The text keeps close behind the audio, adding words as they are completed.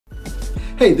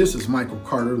Hey, this is Michael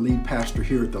Carter, lead pastor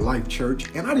here at the Life Church,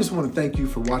 and I just want to thank you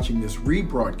for watching this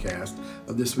rebroadcast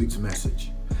of this week's message.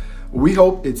 We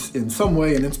hope it's in some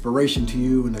way an inspiration to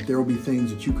you and that there will be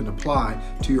things that you can apply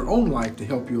to your own life to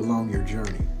help you along your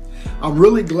journey. I'm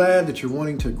really glad that you're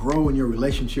wanting to grow in your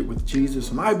relationship with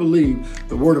Jesus, and I believe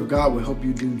the Word of God will help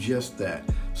you do just that.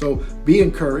 So be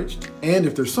encouraged, and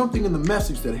if there's something in the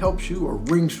message that helps you or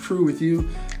rings true with you,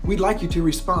 we'd like you to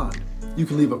respond. You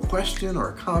can leave a question or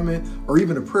a comment or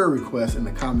even a prayer request in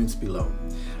the comments below.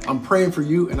 I'm praying for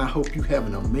you, and I hope you have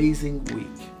an amazing week.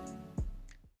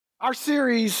 Our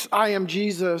series, I Am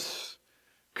Jesus,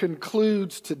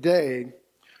 concludes today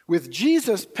with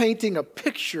Jesus painting a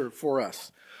picture for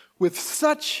us with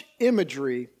such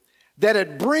imagery that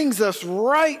it brings us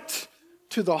right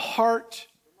to the heart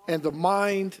and the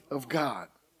mind of God.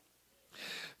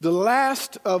 The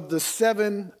last of the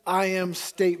 7 I am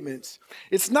statements,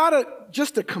 it's not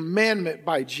just a commandment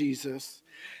by Jesus,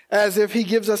 as if he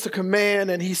gives us a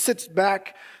command and he sits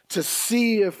back to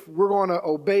see if we're going to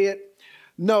obey it.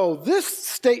 No, this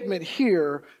statement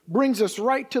here brings us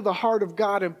right to the heart of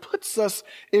God and puts us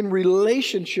in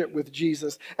relationship with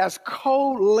Jesus as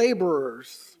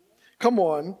co-laborers. Come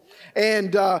on,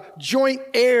 and joint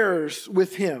heirs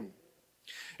with him.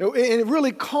 And it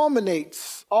really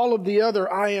culminates all of the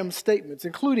other I am statements,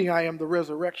 including I am the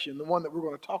resurrection, the one that we're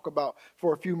going to talk about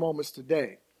for a few moments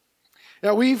today.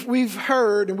 Now, we've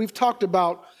heard and we've talked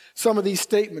about some of these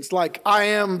statements like I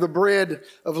am the bread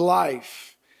of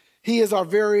life. He is our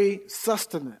very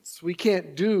sustenance. We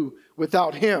can't do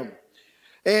without him.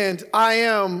 And I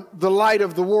am the light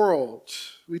of the world.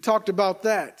 We talked about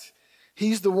that.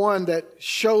 He's the one that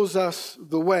shows us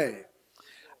the way.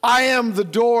 I am the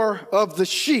door of the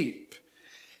sheep.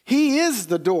 He is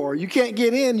the door. You can't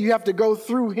get in. You have to go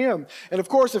through him. And of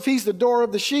course, if he's the door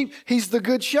of the sheep, he's the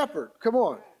good shepherd. Come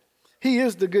on. He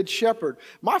is the good shepherd.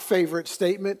 My favorite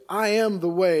statement, I am the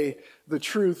way, the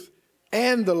truth,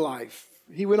 and the life.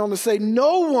 He went on to say,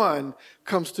 no one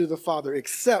comes to the Father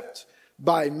except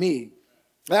by me.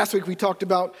 Last week we talked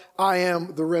about I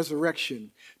am the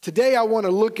resurrection. Today I want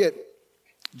to look at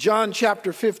John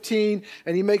chapter 15,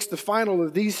 and he makes the final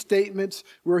of these statements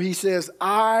where he says,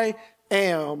 I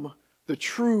am the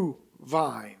true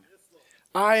vine.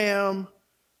 I am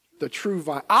the true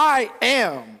vine. I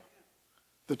am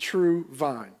the true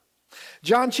vine.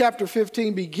 John chapter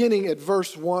 15, beginning at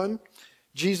verse 1,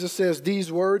 Jesus says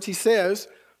these words. He says,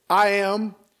 I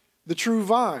am the true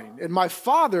vine, and my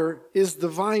Father is the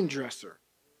vine dresser.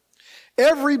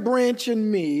 Every branch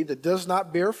in me that does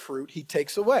not bear fruit, he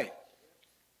takes away.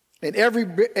 And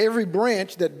every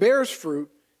branch that bears fruit,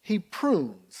 he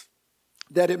prunes,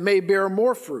 that it may bear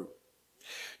more fruit.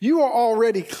 You are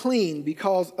already clean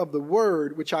because of the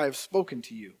word which I have spoken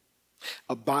to you.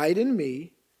 Abide in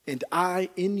me, and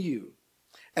I in you.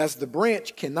 As the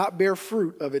branch cannot bear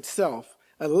fruit of itself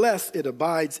unless it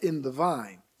abides in the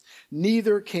vine,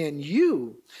 neither can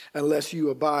you unless you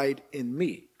abide in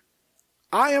me.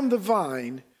 I am the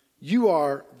vine, you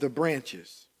are the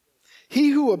branches.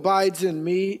 He who abides in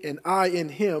me and I in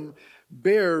him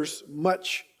bears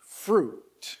much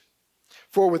fruit.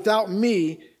 For without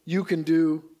me, you can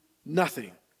do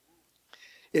nothing.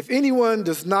 If anyone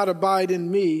does not abide in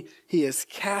me, he is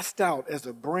cast out as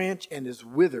a branch and is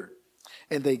withered.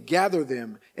 And they gather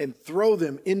them and throw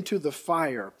them into the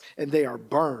fire, and they are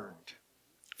burned.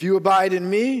 If you abide in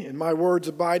me and my words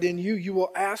abide in you, you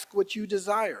will ask what you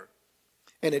desire,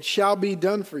 and it shall be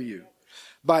done for you.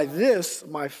 By this,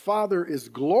 my Father is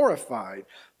glorified,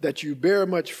 that you bear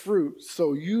much fruit,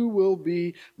 so you will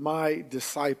be my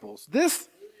disciples. This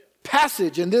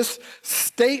passage and this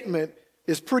statement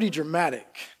is pretty dramatic.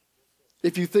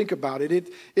 If you think about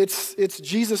it, it's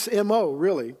Jesus' MO,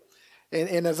 really.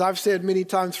 And as I've said many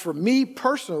times, for me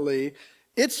personally,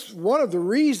 it's one of the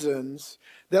reasons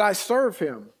that I serve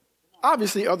him.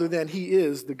 Obviously, other than he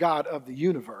is the God of the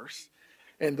universe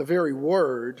and the very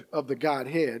word of the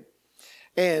Godhead,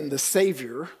 and the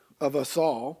Savior of us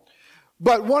all.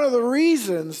 But one of the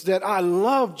reasons that I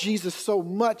love Jesus so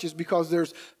much is because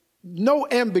there's no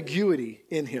ambiguity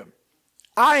in him.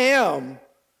 I am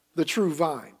the true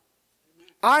vine.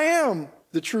 I am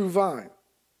the true vine.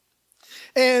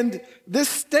 And this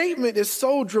statement is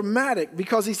so dramatic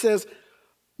because he says,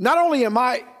 not only am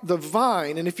I the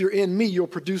vine, and if you're in me, you'll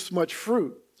produce much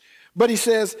fruit. But he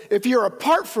says, if you're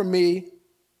apart from me,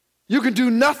 you can do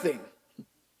nothing.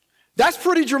 That's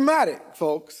pretty dramatic,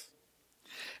 folks.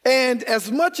 And as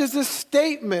much as this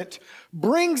statement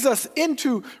brings us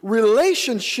into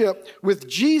relationship with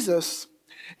Jesus,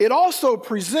 it also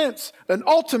presents an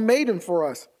ultimatum for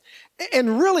us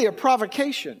and really a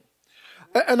provocation.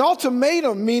 An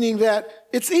ultimatum meaning that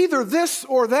it's either this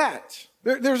or that.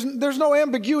 There's no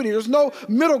ambiguity. There's no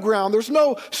middle ground. There's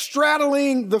no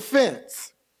straddling the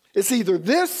fence. It's either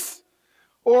this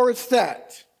or it's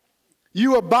that.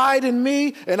 You abide in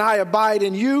me and I abide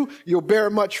in you. You'll bear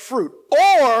much fruit.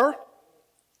 Or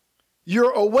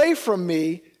you're away from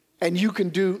me and you can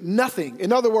do nothing.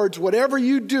 In other words, whatever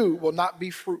you do will not be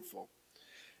fruitful.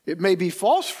 It may be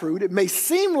false fruit. It may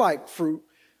seem like fruit,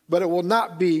 but it will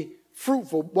not be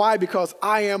fruitful. Why? Because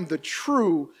I am the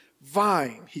true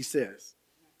vine, he says.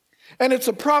 And it's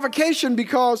a provocation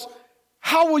because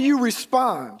how will you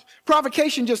respond?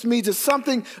 Provocation just means it's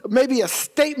something, maybe a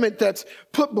statement that's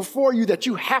put before you that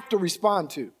you have to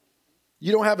respond to.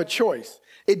 You don't have a choice.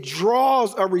 It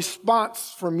draws a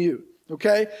response from you,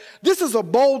 okay? This is a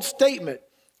bold statement,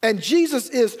 and Jesus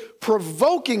is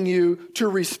provoking you to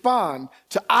respond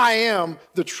to I am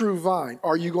the true vine.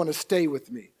 Are you going to stay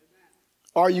with me?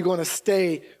 Are you going to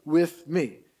stay with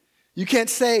me? You can't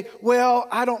say, well,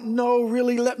 I don't know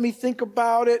really, let me think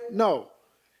about it. No,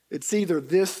 it's either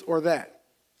this or that.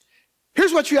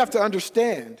 Here's what you have to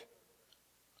understand.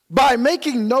 By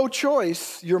making no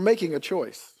choice, you're making a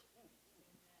choice.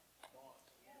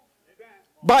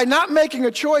 By not making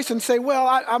a choice and say, well,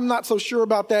 I'm not so sure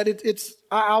about that.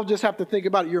 I'll just have to think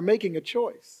about it. You're making a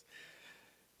choice.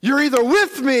 You're either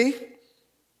with me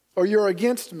or you're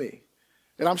against me.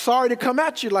 And I'm sorry to come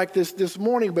at you like this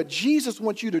morning, but Jesus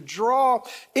wants you to draw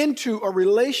into a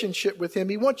relationship with him.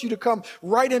 He wants you to come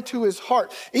right into his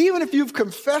heart. Even if you've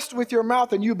confessed with your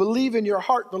mouth and you believe in your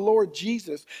heart the Lord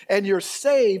Jesus and you're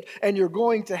saved and you're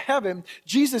going to heaven,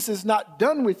 Jesus is not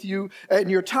done with you and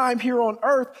your time here on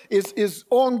earth is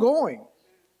ongoing.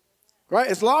 Right?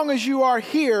 As long as you are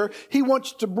here, he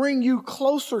wants to bring you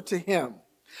closer to him.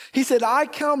 He said, I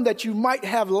come that you might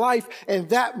have life and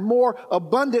that more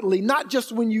abundantly, not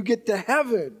just when you get to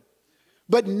heaven,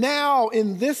 but now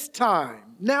in this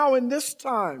time,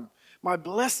 my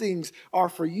blessings are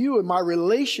for you and my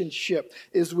relationship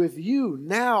is with you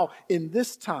now in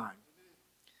this time.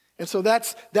 And so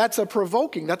that's a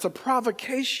provoking, that's a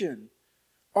provocation.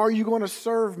 Are you going to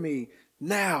serve me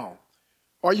now?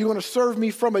 Are you going to serve me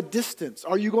from a distance?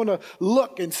 Are you going to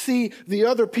look and see the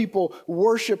other people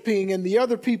worshiping and the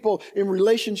other people in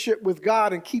relationship with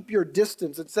God and keep your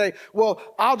distance and say, well,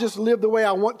 I'll just live the way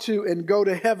I want to and go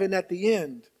to heaven at the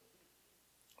end?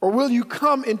 Or will you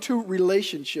come into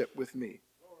relationship with me?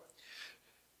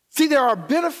 See, there are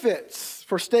benefits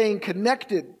for staying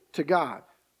connected to God.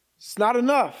 It's not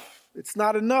enough. It's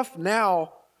not enough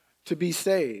now to be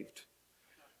saved.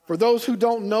 For those who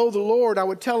don't know the Lord, I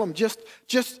would tell them,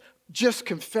 just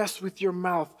confess with your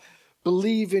mouth,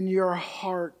 believe in your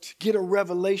heart, get a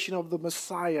revelation of the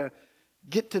Messiah,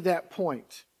 get to that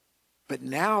point. But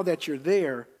now that you're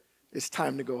there, it's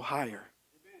time to go higher.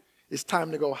 It's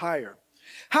time to go higher.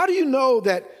 How do you know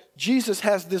that Jesus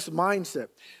has this mindset?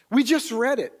 We just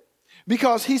read it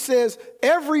because he says,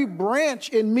 every branch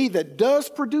in me that does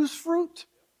produce fruit,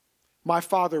 my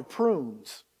Father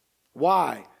prunes.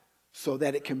 Why? So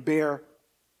that it can bear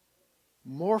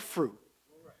more fruit.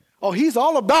 Oh, he's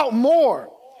all about more.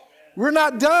 We're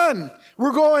not done.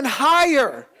 We're going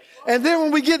higher. And then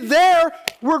when we get there,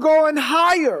 we're going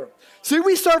higher. See,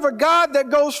 we serve a God that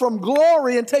goes from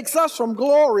glory and takes us from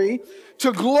glory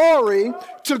to glory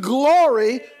to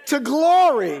glory to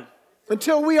glory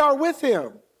until we are with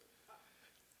him.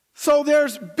 So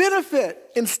there's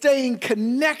benefit in staying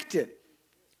connected.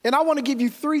 And I want to give you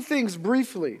three things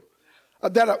briefly.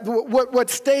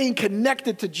 What staying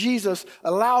connected to Jesus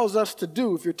allows us to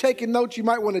do. If you're taking notes, you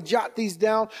might want to jot these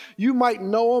down. You might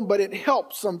know them, but it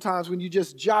helps sometimes when you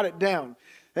just jot it down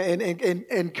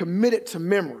and commit it to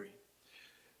memory.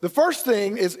 The first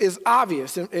thing is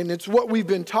obvious, and it's what we've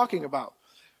been talking about.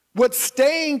 What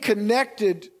staying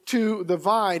connected to the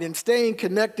vine and staying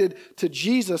connected to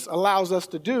Jesus allows us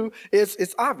to do is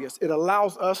it's obvious. It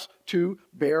allows us to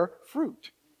bear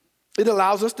fruit. It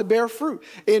allows us to bear fruit.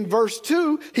 In verse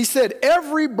 2, he said,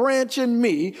 every branch in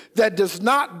me that does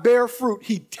not bear fruit,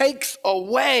 he takes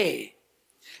away.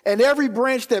 And every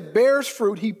branch that bears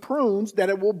fruit, he prunes that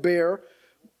it will bear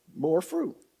more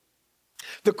fruit.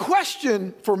 The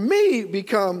question for me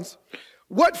becomes,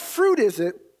 what fruit is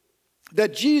it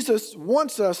that Jesus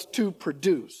wants us to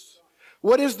produce?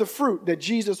 What is the fruit that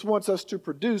Jesus wants us to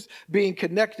produce being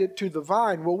connected to the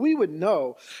vine? Well, we would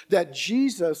know that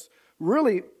Jesus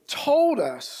really told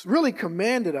us, really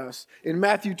commanded us in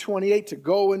Matthew 28 to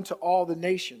go into all the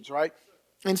nations, right?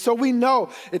 And so we know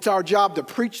it's our job to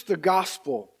preach the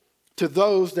gospel to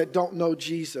those that don't know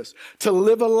Jesus, to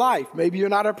live a life. Maybe you're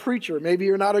not a preacher. Maybe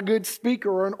you're not a good speaker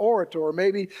or an orator, or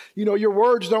maybe, your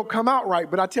words don't come out right.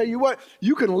 But I tell you what,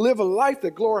 you can live a life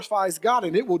that glorifies God,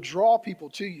 and it will draw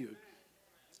people to you.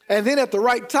 And then at the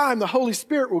right time, the Holy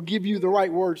Spirit will give you the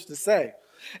right words to say.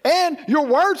 And your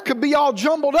words could be all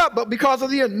jumbled up, but because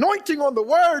of the anointing on the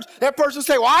words, that person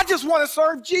say, well, I just want to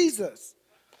serve Jesus.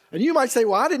 And you might say,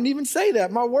 well, I didn't even say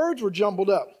that. My words were jumbled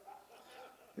up.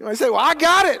 You might say, well, I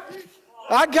got it.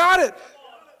 I got it.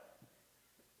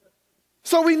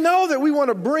 So we know that we want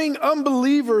to bring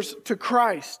unbelievers to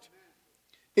Christ.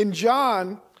 In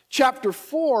John chapter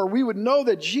 4, we would know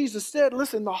that Jesus said,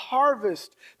 listen, the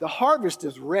harvest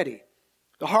is ready.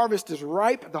 The harvest is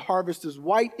ripe. The harvest is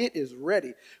white. It is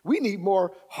ready. We need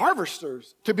more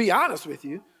harvesters, to be honest with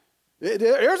you.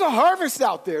 There's a harvest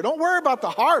out there. Don't worry about the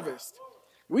harvest.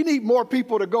 We need more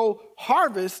people to go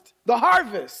harvest the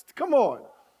harvest. Come on.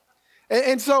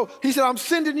 And so he said, I'm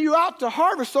sending you out to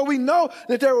harvest. So we know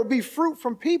that there will be fruit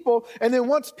from people. And then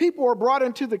once people are brought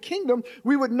into the kingdom,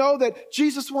 we would know that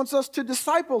Jesus wants us to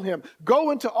disciple him.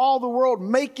 Go into all the world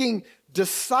making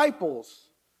disciples,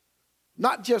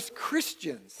 not just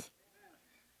Christians,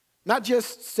 not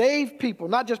just saved people,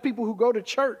 not just people who go to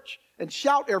church and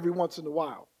shout every once in a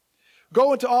while.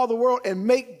 Go into all the world and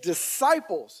make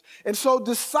disciples. And so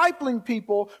discipling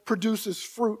people produces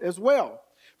fruit as well.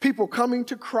 People coming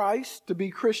to Christ to be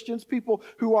Christians, people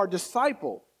who are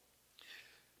discipled.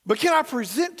 But can I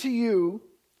present to you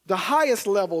the highest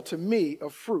level to me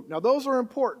of fruit? Now, those are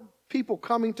important. People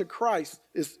coming to Christ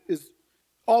is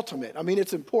ultimate. I mean,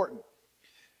 it's important.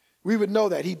 We would know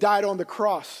that. He died on the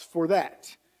cross for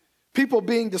that. People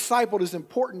being discipled is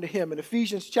important to him. In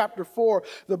Ephesians chapter 4,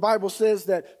 the Bible says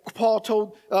that Paul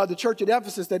told the church at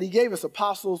Ephesus that he gave us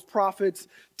apostles, prophets,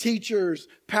 teachers,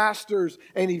 pastors,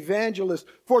 and evangelists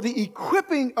for the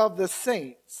equipping of the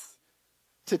saints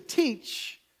to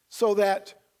teach so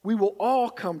that we will all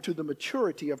come to the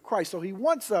maturity of Christ. So he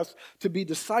wants us to be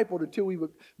discipled until we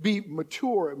would be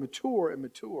mature and mature and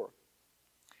mature.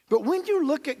 But when you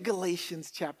look at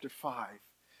Galatians chapter 5,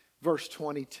 verse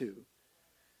 22,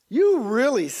 you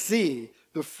really see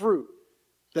the fruit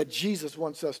that Jesus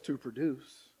wants us to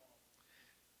produce.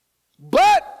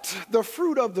 But the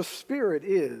fruit of the Spirit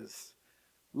is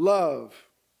love,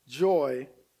 joy,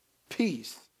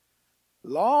 peace,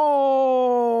 long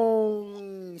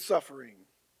suffering.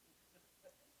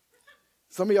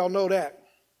 Some of y'all know that.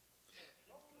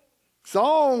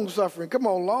 Long suffering. Come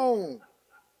on, long.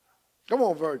 Come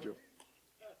on, Virgil.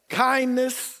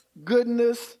 Kindness,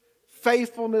 goodness,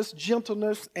 faithfulness,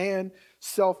 gentleness, and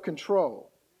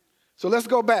self-control. So let's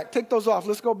go back. Take those off.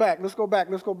 Let's go back. Let's go back.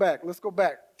 Let's go back. Let's go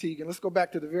back, Tegan. Let's go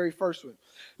back to the very first one.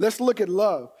 Let's look at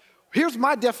love. Here's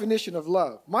my definition of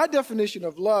love. My definition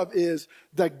of love is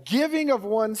the giving of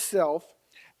oneself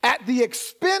at the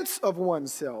expense of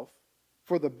oneself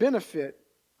for the benefit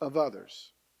of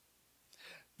others.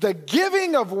 The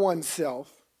giving of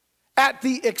oneself at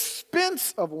the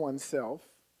expense of oneself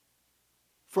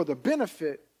for the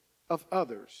benefit of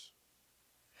others.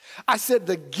 I said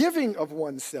the giving of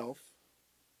oneself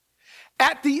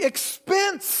at the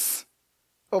expense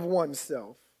of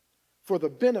oneself for the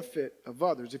benefit of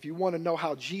others. If you want to know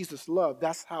how Jesus loved,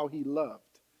 that's how he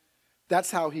loved.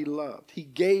 That's how he loved. He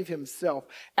gave himself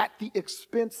at the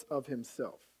expense of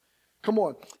himself. Come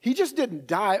on. He just didn't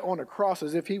die on a cross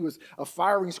as if he was a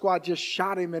firing squad, just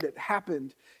shot him and it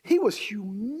happened. He was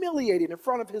humiliated in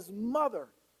front of his mother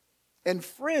and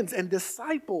friends and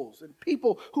disciples and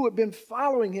people who had been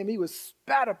following him. He was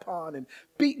spat upon and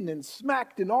beaten and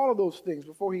smacked and all of those things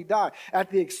before he died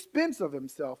at the expense of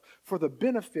himself for the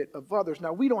benefit of others.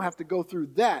 Now, we don't have to go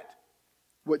through that,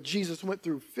 what Jesus went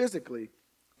through physically,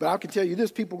 but I can tell you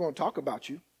this, people are going to talk about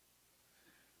you.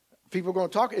 People are going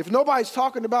to talk. If nobody's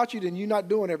talking about you, then you're not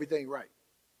doing everything right.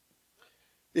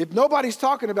 If nobody's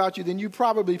talking about you, then you're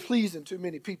probably pleasing too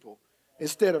many people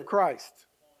instead of Christ.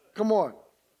 Come on.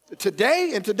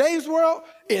 Today, in today's world,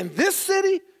 in this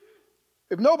city,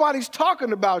 if nobody's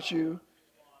talking about you,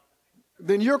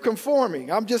 then you're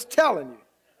conforming. I'm just telling you.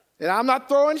 And I'm not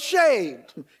throwing shade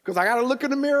because I got to look in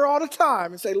the mirror all the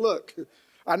time and say, look,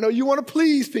 I know you want to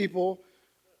please people,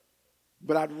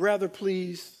 but I'd rather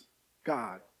please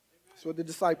God. That's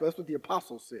what that's what the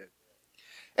apostles said.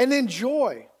 And then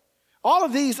joy. All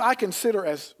of these I consider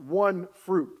as one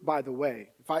fruit, by the way.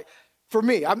 For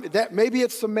me, that maybe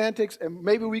it's semantics and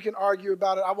maybe we can argue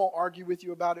about it. I won't argue with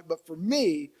you about it. But for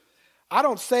me, I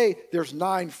don't say there's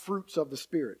 9 fruits of the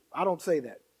Spirit. I don't say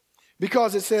that.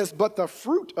 Because it says, but the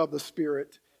fruit of the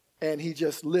Spirit, and he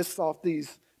just lists off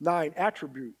these 9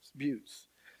 attributes.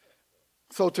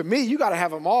 So to me, you got to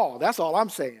have them all. That's all I'm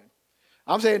saying.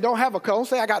 I'm saying don't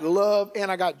say I got love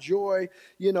and I got joy,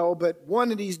 but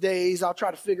one of these days I'll try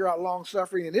to figure out long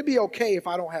suffering, and it'd be okay if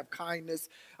I don't have kindness.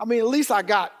 I mean, at least I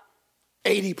got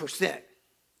 80%.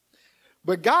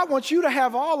 But God wants you to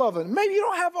have all of them. Maybe you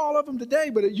don't have all of them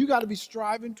today, but you got to be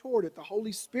striving toward it. The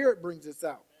Holy Spirit brings this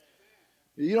out.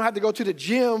 You don't have to go to the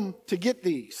gym to get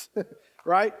these,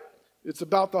 right? It's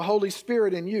about the Holy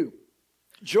Spirit in you.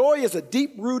 Joy is a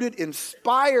deep-rooted,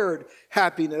 inspired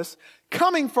happiness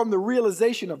coming from the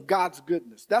realization of God's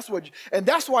goodness. That's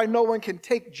why no one can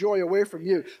take joy away from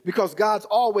you, because God's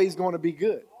always going to be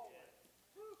good.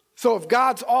 So if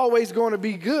God's always going to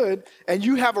be good and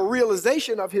you have a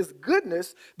realization of his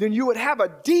goodness, then you would have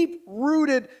a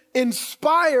deep-rooted,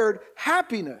 inspired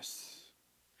happiness.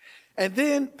 And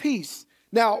then peace.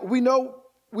 Now,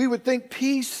 we would think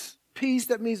peace,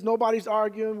 that means nobody's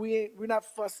arguing, we're not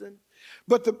fussing.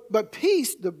 But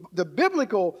peace, the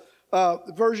biblical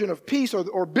version of peace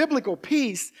or biblical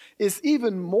peace is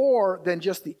even more than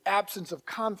just the absence of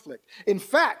conflict. In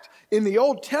fact, in the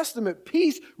Old Testament,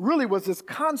 peace really was this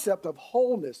concept of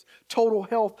wholeness, total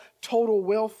health, total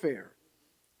welfare,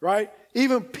 right?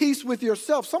 Even peace with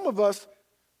yourself. Some of us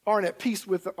aren't at peace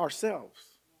with ourselves.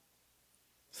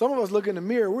 Some of us look in the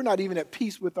mirror, we're not even at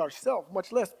peace with ourselves,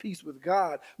 much less peace with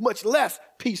God, much less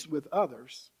peace with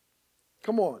others.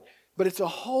 Come on. But it's a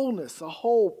wholeness, a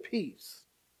whole peace.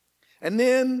 And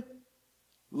then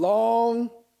long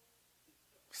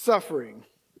suffering.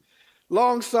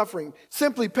 Long suffering.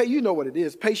 Simply, you know what it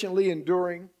is, patiently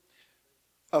enduring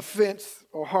offense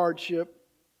or hardship.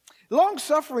 Long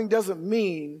suffering doesn't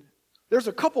mean, there's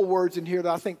a couple words in here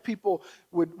that I think people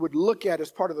would look at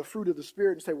as part of the fruit of the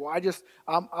Spirit and say, well,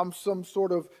 I'm some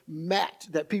sort of mat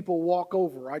that people walk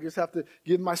over. I just have to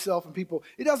give myself and people.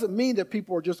 It doesn't mean that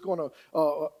people are just going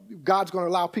to, God's going to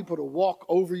allow people to walk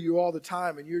over you all the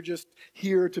time and you're just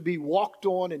here to be walked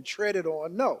on and treaded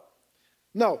on.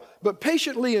 No. But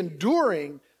patiently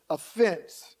enduring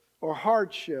offense or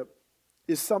hardship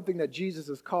is something that Jesus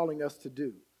is calling us to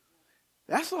do.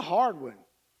 That's a hard one.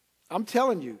 I'm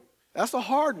telling you. That's a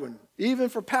hard one, even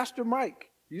for Pastor Mike.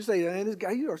 You say, man, this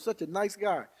guy, you are such a nice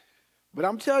guy. But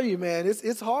I'm telling you, man,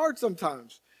 it's hard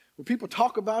sometimes. When people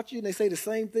talk about you and they say the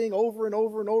same thing over and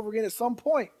over and over again, at some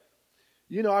point,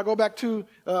 I go back to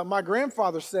my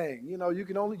grandfather's saying,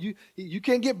 you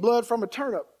can't get blood from a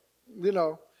turnip,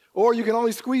 or you can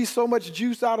only squeeze so much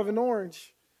juice out of an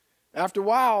orange. After a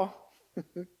while,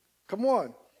 come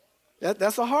on,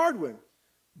 that's a hard one.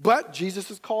 But Jesus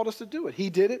has called us to do it. He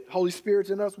did it. Holy Spirit's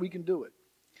in us. We can do it.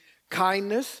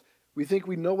 Kindness. We think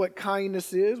we know what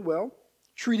kindness is. Well,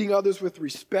 treating others with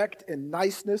respect and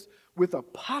niceness with a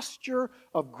posture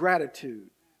of gratitude.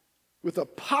 With a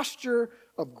posture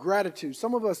of gratitude.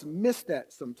 Some of us miss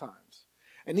that sometimes.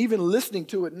 And even listening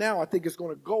to it now, I think it's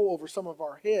going to go over some of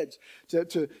our heads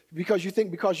because you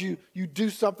think because you do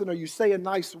something or you say a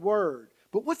nice word.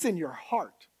 But what's in your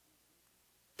heart?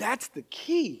 That's the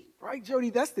key. Right, Jody?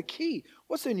 That's the key.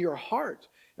 What's in your heart?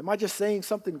 Am I just saying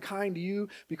something kind to you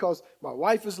because my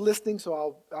wife is listening,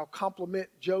 so I'll compliment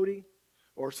Jody,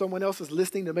 or someone else is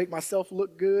listening to make myself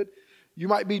look good? You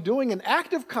might be doing an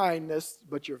act of kindness,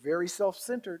 but you're very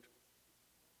self-centered.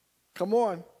 Come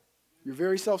on. You're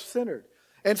very self-centered.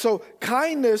 And so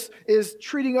kindness is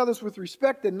treating others with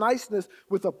respect and niceness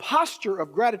with a posture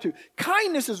of gratitude.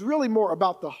 Kindness is really more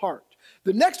about the heart.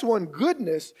 The next one,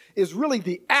 goodness, is really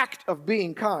the act of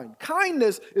being kind.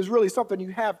 Kindness is really something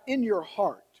you have in your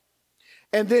heart.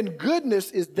 And then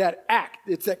goodness is that act.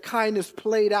 It's that kindness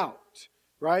played out,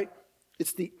 right?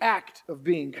 It's the act of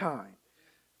being kind.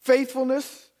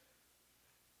 Faithfulness,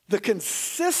 the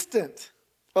consistent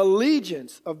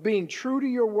allegiance of being true to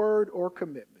your word or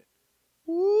commitment.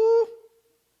 Woo!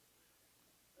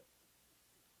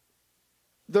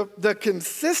 The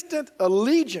consistent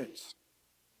allegiance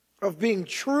of being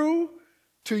true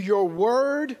to your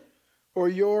word or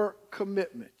your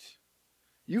commitment.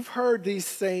 You've heard these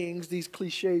sayings, these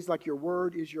cliches, like your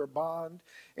word is your bond.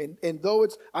 And though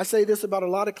I say this about a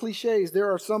lot of cliches,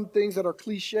 there are some things that are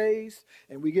cliches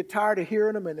and we get tired of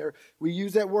hearing them and we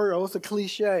use that word, oh, it's a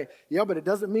cliche. Yeah, but it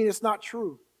doesn't mean it's not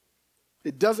true.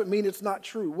 It doesn't mean it's not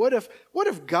true. What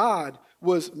if God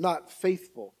was not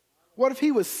faithful? What if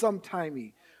he was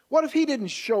sometimey? What if he didn't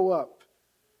show up?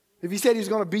 If he said he was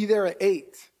going to be there at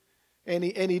 8 and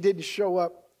he didn't show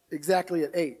up exactly at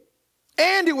 8.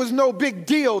 And it was no big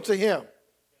deal to him.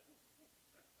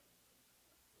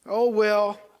 Oh,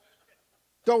 well,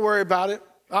 don't worry about it.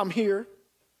 I'm here.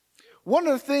 One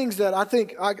of the things that I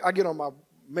think I get on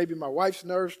maybe my wife's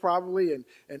nerves probably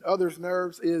and others'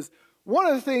 nerves is one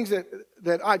of the things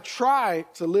that I try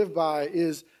to live by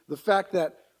is the fact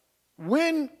that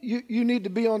when you need to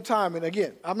be on time, and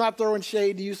again, I'm not throwing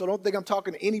shade to you, so don't think I'm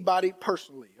talking to anybody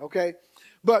personally, okay?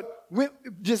 But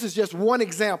this is just one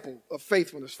example of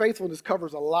faithfulness. Faithfulness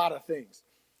covers a lot of things.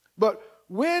 But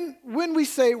when we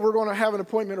say we're going to have an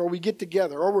appointment or we get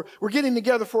together or we're getting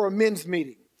together for a men's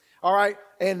meeting, all right,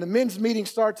 and the men's meeting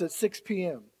starts at 6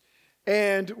 p.m.,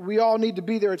 and we all need to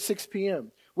be there at 6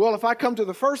 p.m. Well, if I come to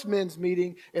the first men's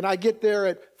meeting and I get there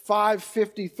at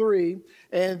 5:53,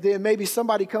 and then maybe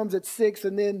somebody comes at 6,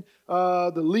 and then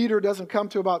the leader doesn't come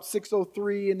to about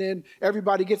 6:03, and then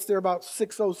everybody gets there about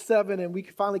 6:07, and we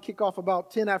can finally kick off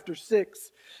about 10 after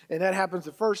 6, and that happens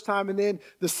the first time, and then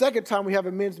the second time we have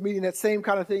a men's meeting, that same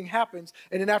kind of thing happens,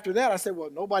 and then after that I say, well,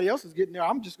 nobody else is getting there,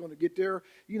 I'm just going to get there,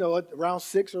 at around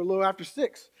 6 or a little after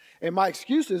 6, and my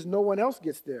excuse is no one else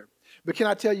gets there. But can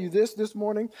I tell you this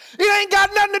morning? It ain't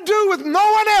got nothing to do with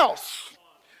no one else.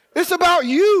 It's about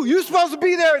you. You're supposed to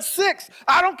be there at 6.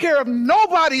 I don't care if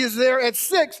nobody is there at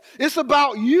 6. It's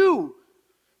about you.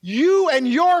 You and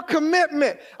your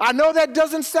commitment. I know that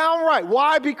doesn't sound right.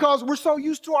 Why? Because we're so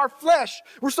used to our flesh.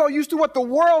 We're so used to what the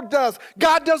world does.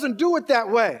 God doesn't do it that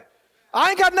way.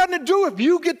 I ain't got nothing to do if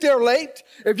you get there late.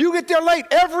 If you get there late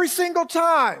every single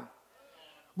time.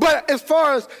 But as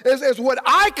far as what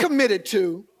I committed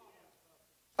to,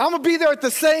 I'm going to be there at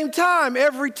the same time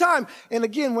every time. And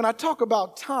again, when I talk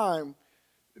about time,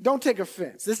 don't take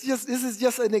offense. This is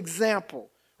just an example,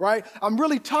 right? I'm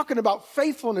really talking about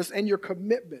faithfulness and your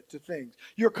commitment to things,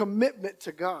 your commitment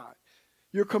to God,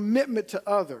 your commitment to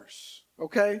others,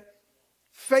 okay?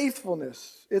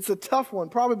 Faithfulness, it's a tough one.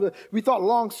 Probably we thought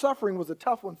long suffering was a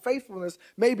tough one. Faithfulness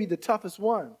may be the toughest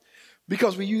one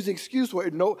because we use the excuse, well,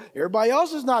 no, everybody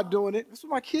else is not doing it. That's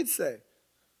what my kids say.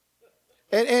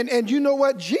 And you know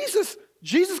what? Jesus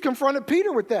confronted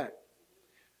Peter with that.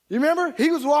 You remember? He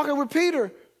was walking with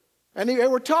Peter, and they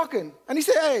were talking. And he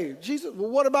said, hey, Jesus, well,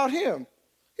 what about him?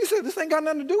 He said, this ain't got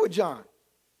nothing to do with John.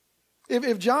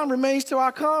 If John remains till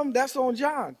I come, that's on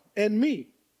John and me.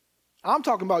 I'm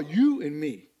talking about you and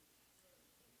me.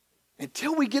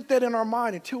 Until we get that in our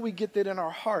mind, until we get that in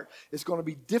our heart, it's going to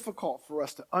be difficult for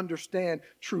us to understand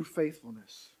true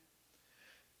faithfulness.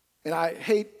 And I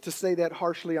hate to say that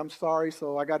harshly, I'm sorry,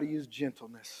 so I got to use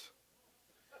gentleness.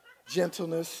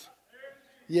 Gentleness.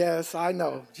 Yes, I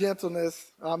know.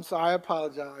 Gentleness. I'm sorry, I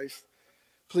apologize.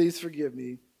 Please forgive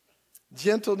me.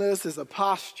 Gentleness is a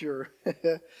posture.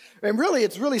 And really,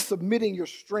 it's really submitting your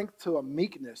strength to a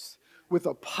meekness with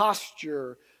a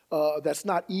posture that's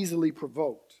not easily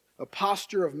provoked. A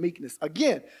posture of meekness.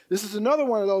 Again, this is another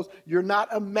one of those, you're not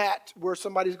a mat where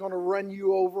somebody's going to run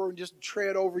you over and just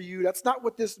tread over you. That's not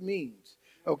what this means,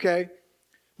 okay?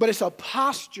 But it's a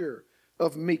posture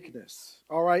of meekness,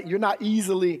 all right? You're not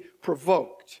easily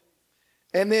provoked.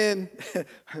 And then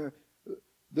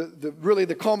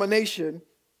the culmination,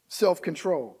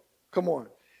 self-control. Come on.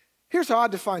 Here's how I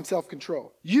define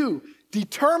self-control. You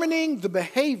determining the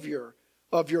behavior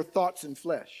of your thoughts and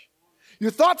flesh.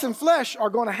 Your thoughts and flesh are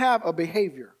going to have a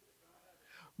behavior.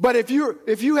 But if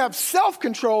you have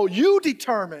self-control, you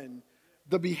determine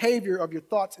the behavior of your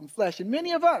thoughts and flesh. And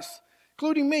many of us,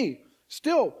 including me,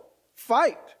 still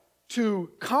fight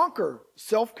to conquer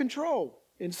self-control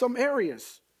in some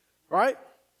areas, right?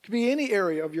 It could be any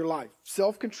area of your life.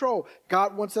 Self-control.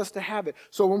 God wants us to have it.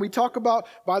 So when we talk about,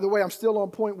 by the way, I'm still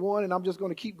on point 1, and I'm just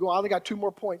going to keep going. I only got 2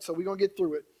 more points, so we're going to get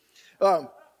through it.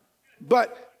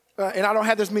 And I don't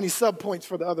have this many sub-points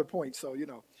for the other points, so,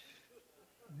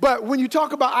 But when you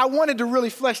talk about, I wanted to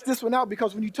really flesh this one out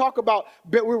because when you talk about,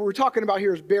 what we're talking about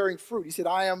here is bearing fruit. He said,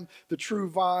 I am the true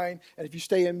vine, and if you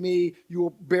stay in me, you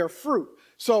will bear fruit.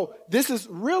 So this is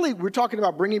really, we're talking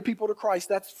about bringing people to Christ.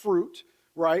 That's fruit,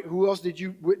 right? Who else did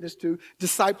you witness to?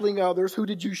 Discipling others. Who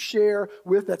did you share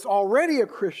with that's already a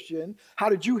Christian? How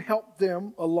did you help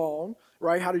them along,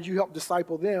 right? How did you help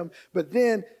disciple them? But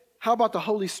then, how about the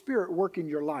Holy Spirit work in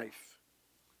your life?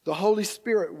 The Holy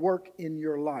Spirit work in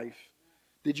your life.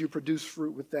 Did you produce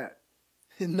fruit with that?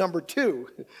 And number 2.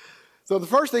 So the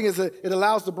first thing is that it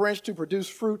allows the branch to produce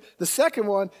fruit. The second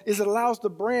one is it allows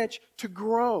the branch to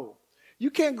grow.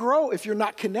 You can't grow if you're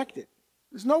not connected.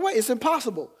 There's no way. It's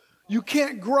impossible. You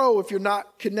can't grow if you're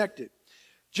not connected.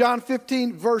 John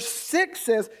 15 verse 6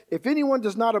 says, if anyone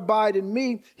does not abide in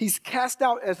me, he's cast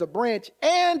out as a branch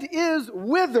and is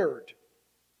withered.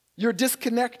 You're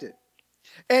disconnected.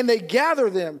 And they gather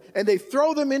them and they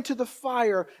throw them into the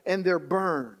fire and they're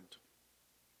burned.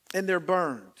 And they're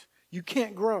burned. You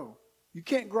can't grow. You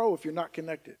can't grow if you're not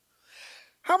connected.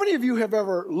 How many of you have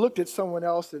ever looked at someone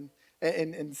else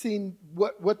and seen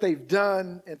what they've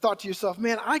done and thought to yourself,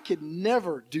 man, I could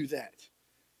never do that,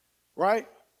 right?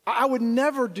 I would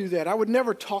never do that. I would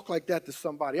never talk like that to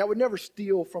somebody. I would never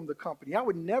steal from the company. I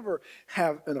would never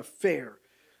have an affair.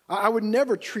 I would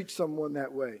never treat someone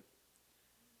that way.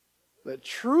 The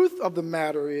truth of the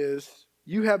matter is,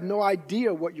 you have no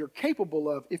idea what you're capable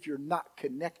of if you're not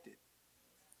connected.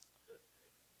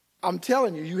 I'm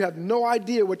telling you, you have no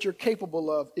idea what you're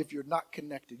capable of if you're not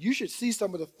connected. You should see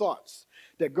some of the thoughts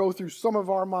that go through some of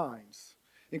our minds,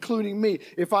 including me.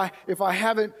 If I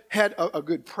haven't had a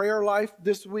good prayer life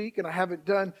this week, and I haven't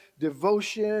done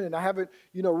devotion, and I haven't,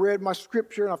 read my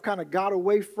scripture, and I've kind of got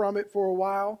away from it for a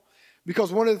while,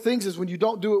 because one of the things is when you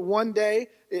don't do it one day,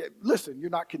 listen, you're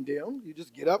not condemned. You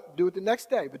just get up, do it the next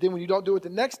day. But then when you don't do it the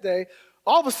next day,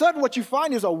 all of a sudden what you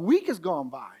find is a week has gone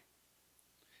by.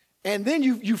 And then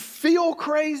you feel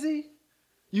crazy.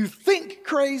 You think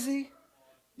crazy.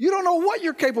 You don't know what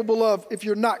you're capable of if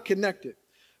you're not connected.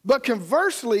 But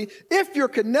conversely, if you're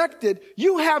connected,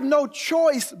 you have no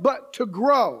choice but to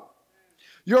grow.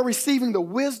 You're receiving the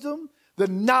wisdom, the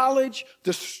knowledge,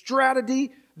 the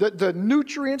strategy, the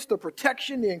nutrients, the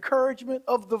protection, the encouragement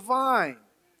of the vine.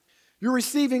 You're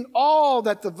receiving all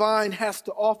that the vine has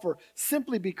to offer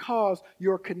simply because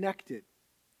you're connected.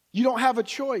 You don't have a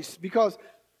choice because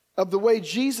of the way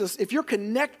Jesus, if you're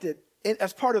connected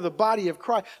as part of the body of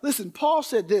Christ. Listen, Paul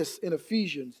said this in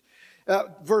Ephesians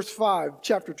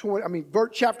chapter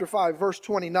 5, verse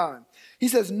 29. He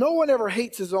says, no one ever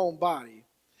hates his own body,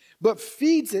 but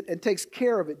feeds it and takes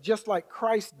care of it just like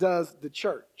Christ does the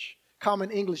church.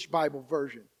 Common English Bible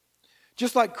version.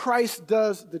 Just like Christ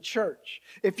does the church.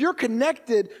 If you're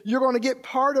connected, you're going to get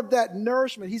part of that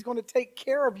nourishment. He's going to take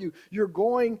care of you. You're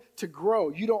going to grow.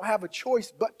 You don't have a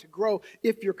choice but to grow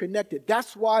if you're connected.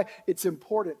 That's why it's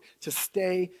important to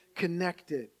stay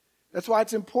connected. That's why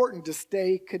it's important to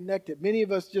stay connected. Many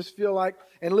of us just feel like,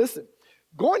 and listen,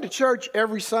 going to church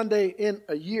every Sunday in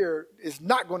a year is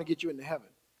not going to get you into heaven.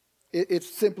 It's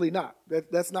simply not.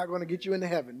 That's not going to get you into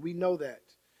heaven. We know that.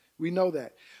 We know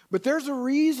that. But there's a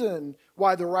reason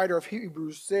why the writer of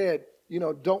Hebrews said,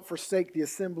 don't forsake the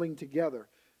assembling together.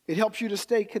 It helps you to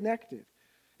stay connected.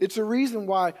 It's a reason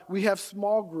why we have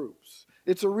small groups.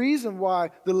 It's a reason why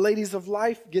the ladies of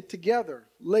life get together.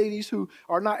 Ladies who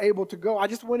are not able to go. I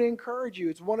just want to encourage you.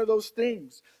 It's one of those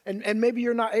things. And maybe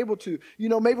you're not able to.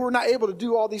 Maybe we're not able to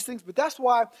do all these things. But that's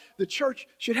why the church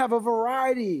should have a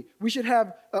variety. We should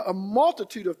have a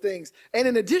multitude of things. And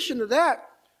in addition to that,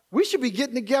 we should be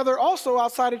getting together also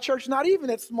outside of church, not even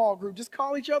at small group. Just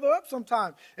call each other up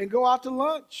sometime and go out to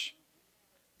lunch.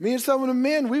 Me and some of the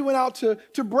men, we went out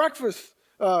to breakfast,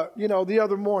 the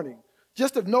other morning.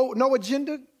 Just no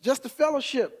agenda, just a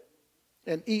fellowship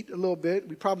and eat a little bit.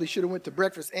 We probably should have went to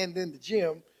breakfast and then the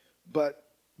gym, but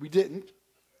we didn't.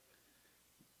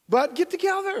 But get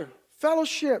together,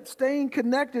 fellowship, staying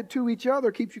connected to each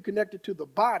other keeps you connected to the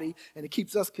body, and it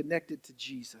keeps us connected to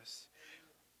Jesus.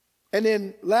 And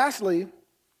then lastly,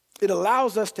 it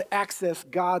allows us to access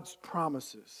God's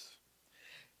promises.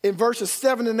 In verses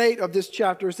 7 and 8 of this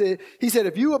chapter, he said,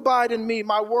 if you abide in me,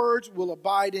 my words will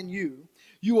abide in you.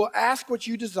 You will ask what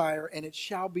you desire, and it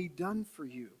shall be done for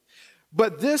you.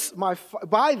 But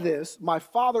by this, my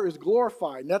Father is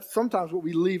glorified. And that's sometimes what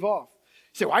we leave off.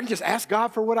 You say, well, I can just ask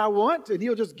God for what I want, and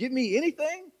he'll just give me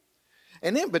anything?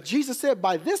 But Jesus said,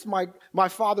 by this my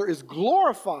Father is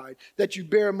glorified, that you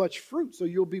bear much fruit, so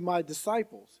you'll be my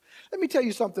disciples. Let me tell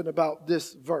you something about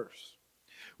this verse.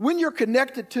 When you're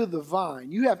connected to the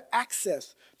vine, you have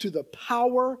access to the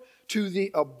power, to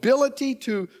the ability,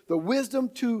 to the wisdom,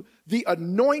 to the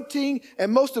anointing,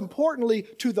 and most importantly,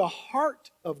 to the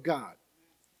heart of God.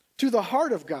 To the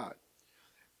heart of God.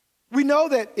 We know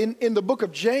that in the book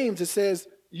of James, it says,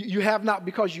 you have not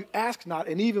because you ask not,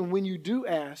 and even when you do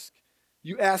ask,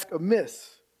 you ask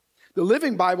amiss. The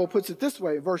Living Bible puts it this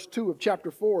way, verse 2 of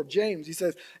chapter 4 of James. He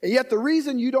says, and yet the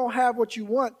reason you don't have what you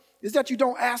want is that you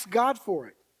don't ask God for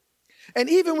it. And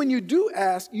even when you do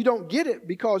ask, you don't get it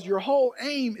because your whole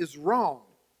aim is wrong.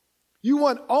 You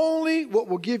want only what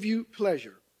will give you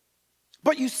pleasure.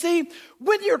 But you see,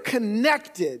 when you're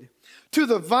connected to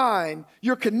the vine,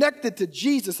 you're connected to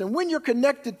Jesus. And when you're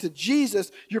connected to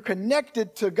Jesus, you're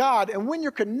connected to God. And when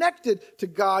you're connected to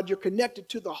God, you're connected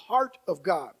to the heart of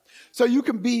God. So you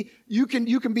can be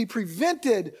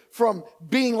prevented from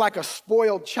being like a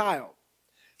spoiled child.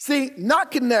 See,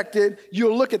 not connected,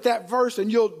 you'll look at that verse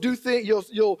and you'll do things,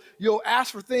 you'll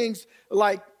ask for things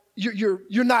like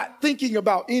you're not thinking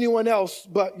about anyone else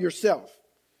but yourself.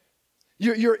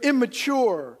 You're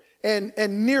immature and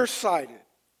nearsighted.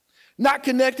 Not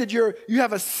connected, you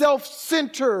have a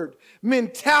self-centered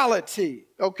mentality,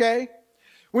 okay?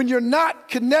 When you're not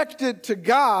connected to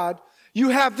God, you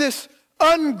have this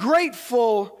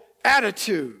ungrateful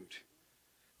attitude.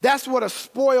 That's what a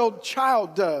spoiled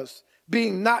child does,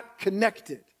 being not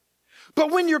connected.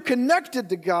 But when you're connected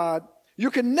to God,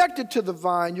 you're connected to the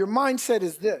vine, your mindset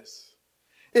is this.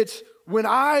 It's when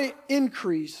I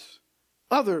increase,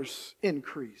 others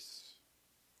increase.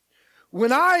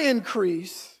 When I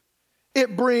increase,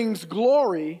 it brings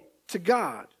glory to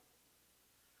God.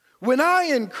 When I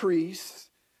increase,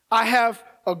 I have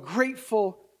a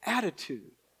grateful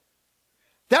attitude.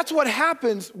 That's what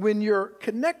happens when you're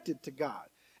connected to God.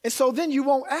 And so then you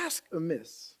won't ask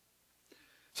amiss.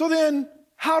 So then,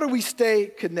 how do we stay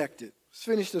connected? Let's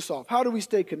finish this off. How do we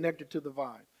stay connected to the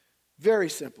vine? Very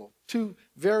simple. Two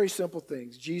very simple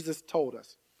things Jesus told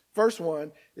us. First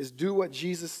one is do what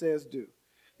Jesus says do.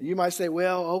 And you might say,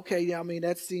 well, okay, I mean,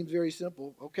 that seems very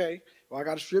simple. Okay, well, I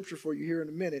got a scripture for you here in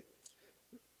a minute.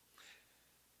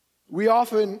 We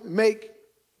often make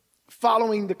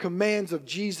following the commands of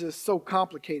Jesus so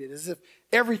complicated, as if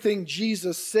everything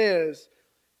Jesus says,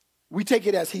 we take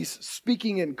it as he's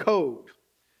speaking in code.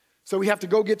 So we have to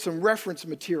go get some reference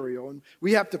material, and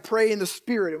we have to pray in the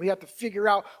Spirit, and we have to figure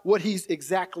out what he's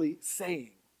exactly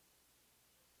saying.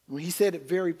 Well, he said it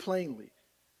very plainly.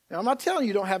 Now, I'm not telling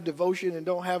you don't have devotion and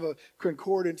don't have a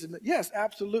concordance. Yes,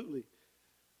 absolutely.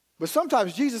 But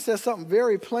sometimes Jesus says something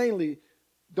very plainly.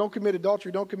 Don't commit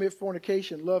adultery, don't commit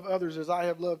fornication, love others as I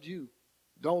have loved you.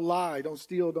 Don't lie, don't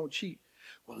steal, don't cheat.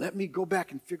 Well, let me go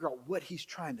back and figure out what he's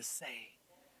trying to say.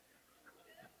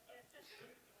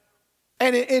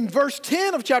 And in verse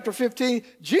 10 of chapter 15,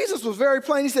 Jesus was very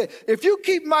plain. He said, if you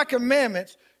keep my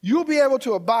commandments, you'll be able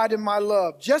to abide in my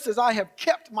love, just as I have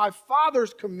kept my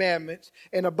Father's commandments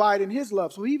and abide in his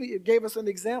love. So he gave us an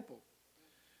example.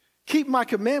 Keep my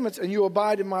commandments and you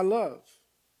abide in my love.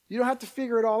 You don't have to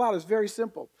figure it all out. It's very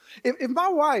simple. If my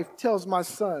wife tells my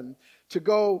son to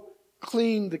go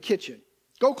clean the kitchen,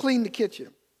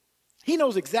 he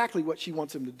knows exactly what she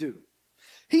wants him to do.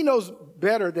 He knows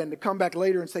better than to come back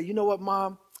later and say, you know what,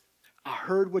 Mom? I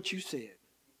heard what you said.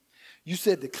 You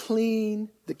said to clean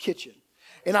the kitchen.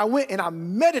 And I went and I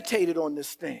meditated on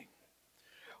this thing.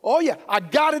 Oh, yeah, I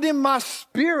got it in my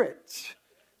spirit.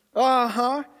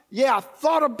 Yeah, I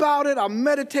thought about it. I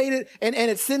meditated, and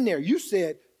it's in there. You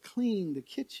said, clean the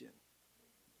kitchen.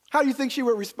 How do you think she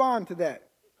would respond to that?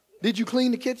 Did you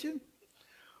clean the kitchen?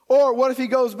 Or what if he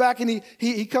goes back and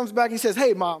he comes back and he says,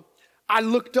 hey, Mom, I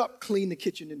looked up clean the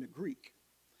kitchen in the Greek.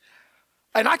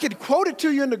 And I could quote it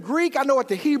to you in the Greek. I know what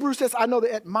the Hebrew says. I know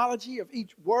the etymology of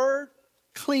each word.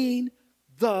 Clean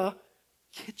the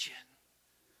kitchen.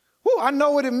 Whew, I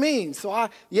know what it means. So I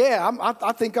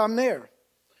think I'm there.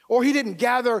 Or he didn't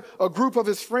gather a group of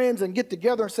his friends and get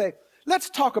together and say, let's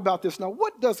talk about this now.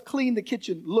 What does clean the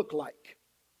kitchen look like?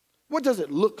 What does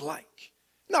it look like?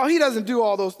 No, he doesn't do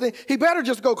all those things. He better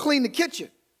just go clean the kitchen.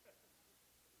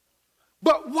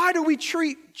 But why do we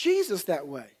treat Jesus that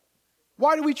way?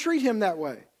 Why do we treat him that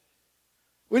way?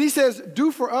 When he says,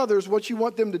 do for others what you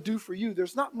want them to do for you,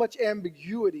 there's not much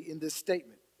ambiguity in this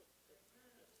statement.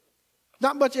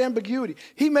 Not much ambiguity.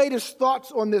 He made his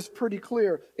thoughts on this pretty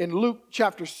clear in Luke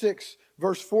chapter 6,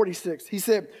 verse 46. He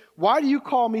said, why do you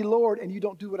call me Lord and you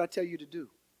don't do what I tell you to do?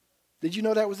 Did you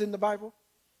know that was in the Bible?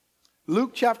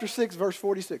 Luke chapter 6, verse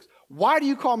 46. Why do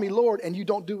you call me Lord and you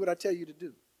don't do what I tell you to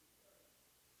do?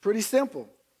 Pretty simple.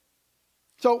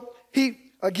 So he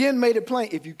again made it plain.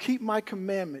 If you keep my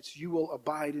commandments, you will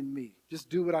abide in me.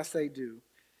 Just do what I say do.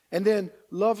 And then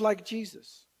love like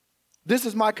Jesus. This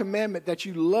is my commandment, that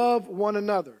you love one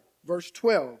another. Verse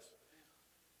 12.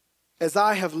 As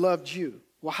I have loved you.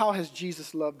 Well, how has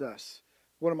Jesus loved us?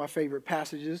 One of my favorite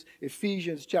passages,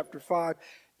 Ephesians chapter 5.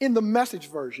 In the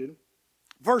Message version,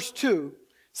 verse 2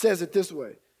 says it this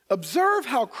way. Observe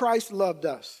how Christ loved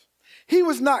us. He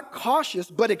was not cautious,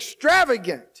 but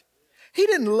extravagant. He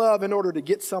didn't love in order to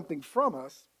get something from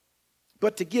us,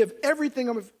 but to give everything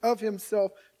of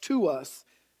himself to us.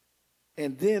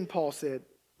 And then Paul said,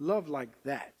 love like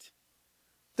that.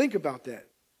 Think about that.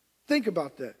 Think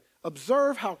about that.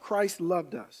 Observe how Christ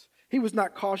loved us. He was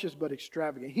not cautious, but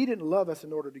extravagant. He didn't love us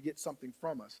in order to get something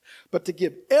from us, but to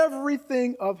give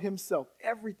everything of himself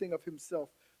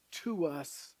to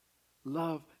us.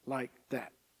 Love like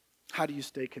that. How do you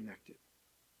stay connected?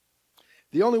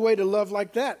 The only way to love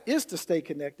like that is to stay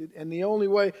connected, and the only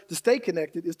way to stay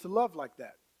connected is to love like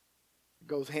that. It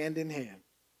goes hand in hand.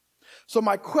 So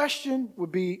my question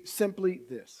would be simply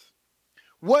this.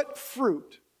 What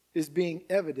fruit is being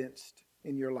evidenced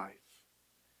in your life?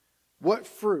 What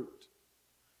fruit?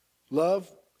 Love,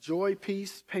 joy,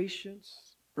 peace,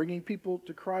 patience, bringing people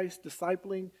to Christ,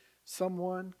 discipling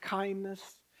someone, kindness,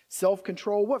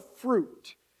 self-control. What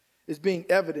fruit is being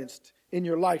evidenced in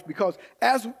your life, because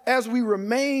as we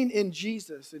remain in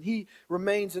Jesus and he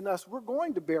remains in us, we're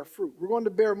going to bear fruit. We're going to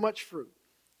bear much fruit.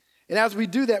 And as we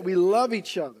do that, we love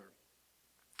each other.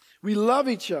 We love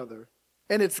each other,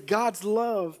 and it's God's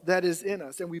love that is in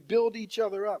us, and we build each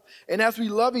other up. And as we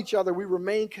love each other, we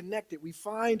remain connected. We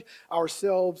find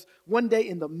ourselves one day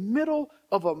in the middle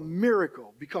of a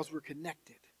miracle because we're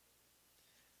connected.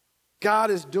 God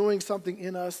is doing something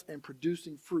in us and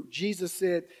producing fruit. Jesus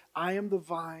said, I am the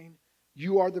vine,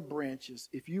 you are the branches.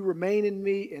 If you remain in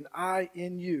me and I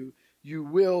in you, you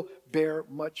will bear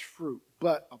much fruit.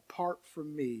 But apart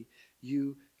from me,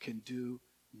 you can do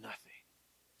nothing.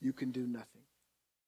 You can do nothing.